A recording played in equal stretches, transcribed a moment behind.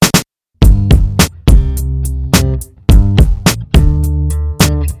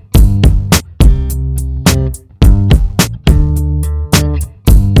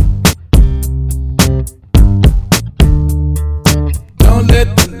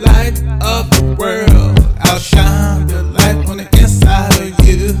light of the world. Outshine the light on the inside of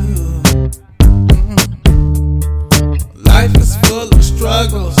you. Life is full of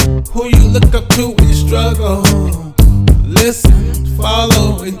struggles. Who you look up to when you struggle? Listen,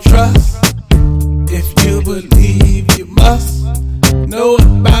 follow, and trust. If you believe, you must know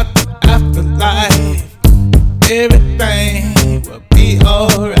about the afterlife. Everything will be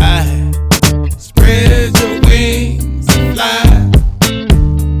alright. Spread your wings and fly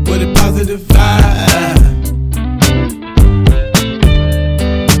with a positive vibe.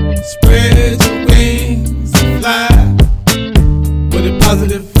 Spread your wings and fly with a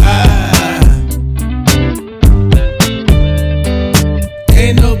positive vibe.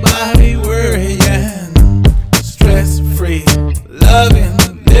 Ain't nobody